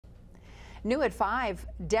New at 5,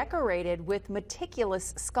 decorated with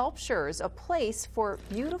meticulous sculptures, a place for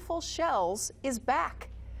beautiful shells is back.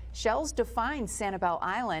 Shells define Sanibel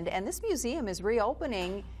Island, and this museum is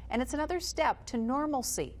reopening, and it's another step to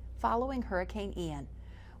normalcy following Hurricane Ian.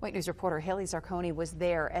 Wake News reporter Haley Zarconi was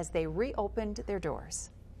there as they reopened their doors.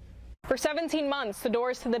 For 17 months, the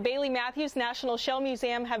doors to the Bailey Matthews National Shell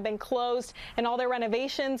Museum have been closed, and all their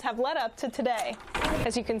renovations have led up to today.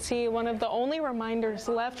 As you can see, one of the only reminders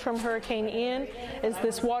left from Hurricane Ian is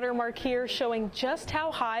this watermark here showing just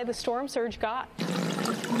how high the storm surge got.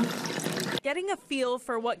 Getting a feel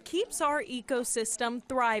for what keeps our ecosystem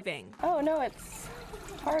thriving. Oh no, it's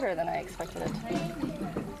harder than I expected it to be.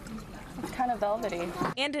 It's kind of velvety.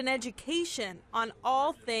 And an education on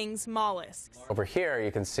all things mollusks. Over here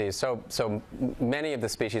you can see, so many of the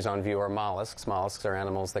species on view are mollusks. Mollusks are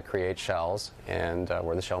animals that create shells, and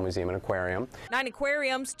we're the Shell Museum and Aquarium. 9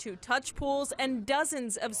 aquariums, 2 touch pools, and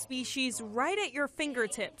dozens of species right at your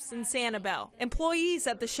fingertips in Sanibel. Employees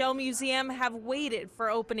at the Shell Museum have waited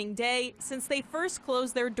for opening day since they first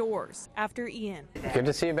closed their doors after Ian. Good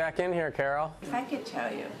to see you back in here, Carol. If I could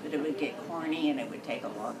tell you that it would get corny and it would take a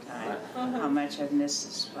long time, how much I've missed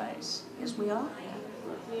this place, because we all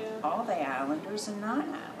have. All the islanders and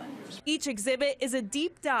non-islanders. Each exhibit is a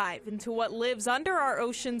deep dive into what lives under our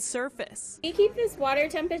ocean's surface. We keep this water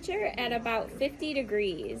temperature at about 50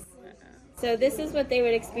 degrees. So this is what they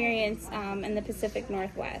would experience in the Pacific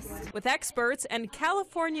Northwest. With experts and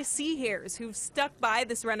California sea hares who've stuck by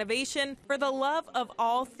this renovation for the love of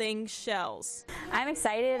all things shells. I'm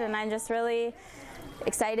excited, and I'm just really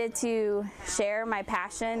excited to share my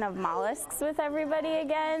passion of mollusks with everybody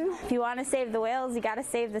again. If you want to save the whales, you got to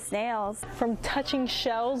save the snails. From touching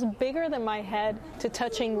shells bigger than my head to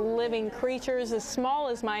touching living creatures as small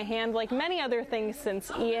as my hand, like many other things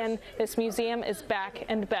since Ian, this museum is back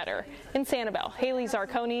and better. In Sanibel, Haley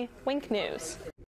Zarconi, Wink News.